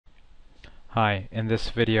Hi, in this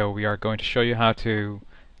video we are going to show you how to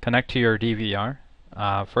connect to your DVR.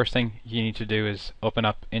 First thing you need to do is open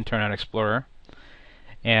up Internet Explorer,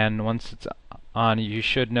 and once it's on you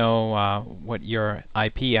should know what your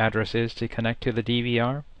IP address is to connect to the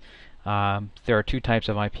DVR. There are two types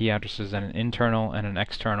of IP addresses, an internal and an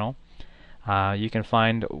external. You can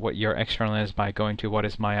find what your external is by going to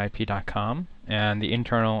whatismyip.com, and the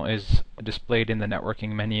internal is displayed in the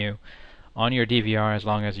networking menu on your DVR as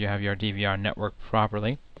long as you have your DVR networked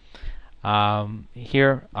properly.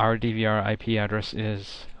 Here our DVR IP address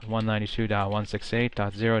is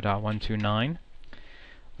 192.168.0.129.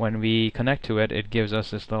 When we connect to it, it gives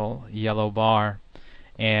us this little yellow bar,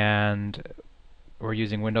 and we're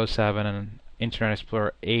using Windows 7 and Internet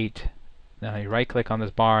Explorer 8. Now you right click on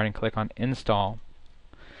this bar and click on Install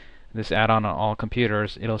this add-on on all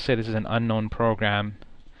computers. It'll say this is an unknown program.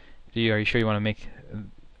 Are you sure you want to make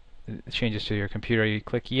changes to your computer? You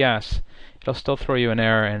click yes. It'll still throw you an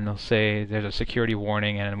error and it'll say there's a security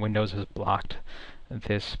warning and Windows has blocked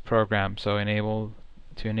this program. So enable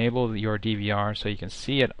your DVR so you can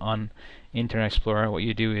see it on Internet Explorer, what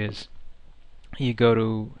you do is you go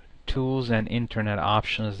to Tools and Internet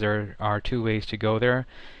Options. There are two ways to go there.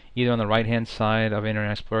 Either on the right hand side of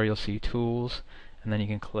Internet Explorer you'll see Tools, and then you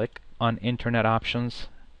can click on Internet Options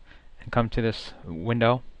and come to this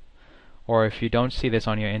window. Or if you don't see this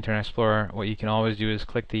on your Internet Explorer, what you can always do is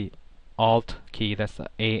click the Alt key, that's the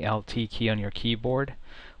ALT key on your keyboard.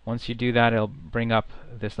 Once you do that, it'll bring up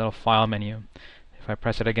this little file menu. If I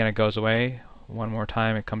press it again, it goes away. One more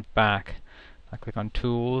time, it comes back. I click on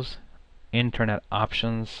Tools, Internet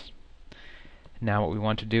Options. Now what we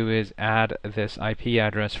want to do is add this IP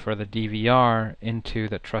address for the DVR into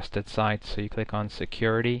the trusted sites. So you click on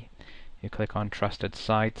Security, you click on Trusted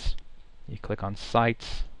Sites, you click on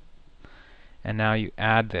Sites, and now you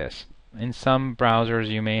add this. In some browsers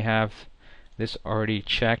you may have this already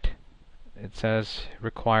checked. It says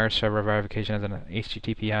require server verification as an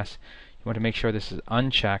HTTPS. You want to make sure this is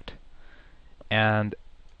unchecked, and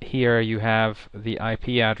here you have the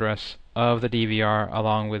IP address of the DVR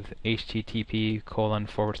along with http://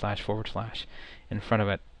 in front of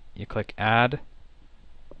it. You click add,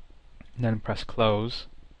 then press close,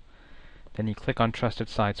 then you click on trusted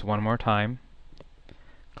sites one more time,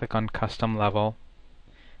 click on custom level,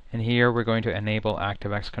 and here we're going to enable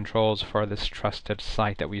ActiveX Controls for this trusted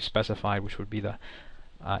site that we specified, which would be the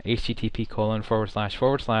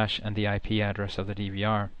http:// and the IP address of the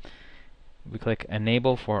DVR. We click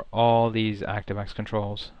enable for all these ActiveX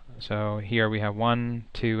Controls. So here we have 1,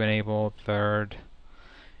 2 enable, third.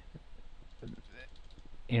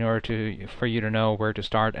 In order for you to know where to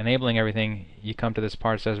start enabling everything, you come to this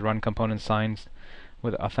part that says run component signs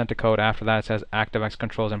with authentic code. After that it says ActiveX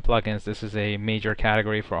Controls and plugins. This is a major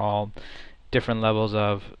category for all different levels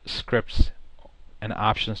of scripts and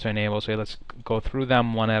options to enable. So let's go through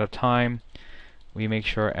them one at a time. We make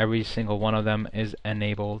sure every single one of them is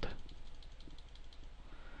enabled,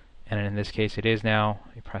 and in this case it is now.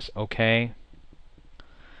 You press OK,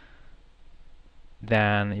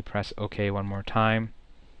 then you press OK one more time.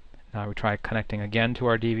 Now we try connecting again to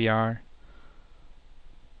our DVR.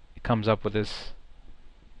 It comes up with this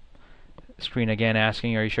screen again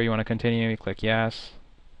asking, are you sure you want to continue? You click yes.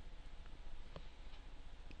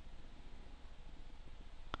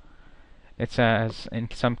 It says in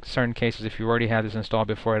some certain cases, if you already had this installed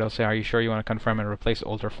before, it'll say, are you sure you want to confirm and replace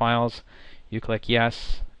older files? You click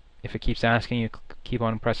yes. If it keeps asking, you keep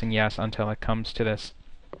on pressing yes until it comes to this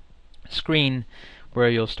screen where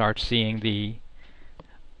you'll start seeing the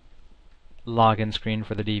login screen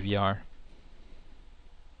for the DVR.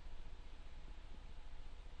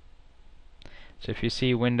 So if you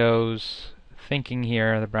see Windows thinking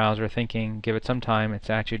here, the browser thinking, give it some time, it's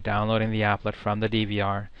actually downloading the applet from the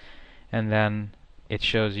DVR, and then it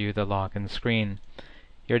shows you the login screen.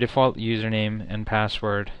 Your default username and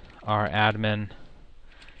password are admin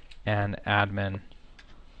and admin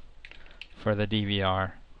for the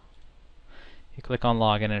DVR. You click on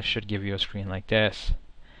login and it should give you a screen like this.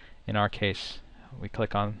 In our case, we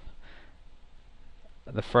click on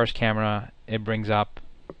the first camera, it brings up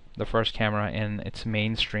the first camera in its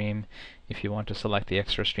main stream. If you want to select the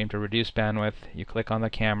extra stream to reduce bandwidth, you click on the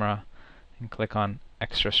camera and click on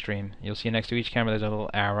extra stream. You'll see next to each camera there's a little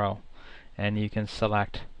arrow, and you can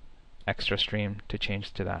select extra stream to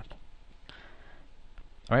change to that.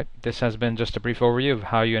 Alright, this has been just a brief overview of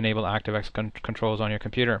how you enable ActiveX Controls on your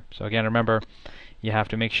computer. So again, remember, you have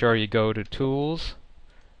to make sure you go to Tools,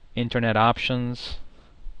 Internet Options,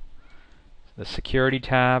 the Security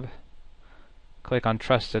tab, click on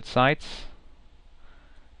Trusted Sites,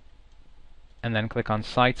 and then click on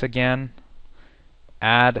Sites again,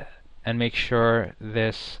 add and make sure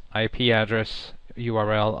this IP address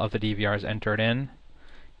URL of the DVR is entered in.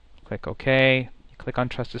 Click OK. You click on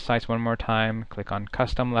Trusted Sites one more time. Click on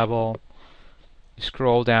Custom Level. You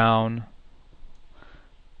scroll down.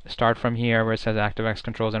 Start from here where it says ActiveX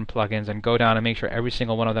Controls and Plugins, and go down and make sure every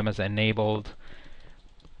single one of them is enabled.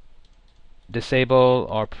 Disable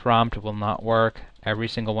or prompt will not work. Every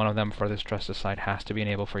single one of them for this trusted site has to be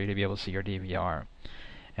enabled for you to be able to see your DVR.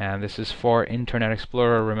 And this is for Internet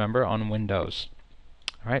Explorer, remember, on Windows.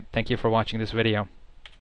 Alright, thank you for watching this video.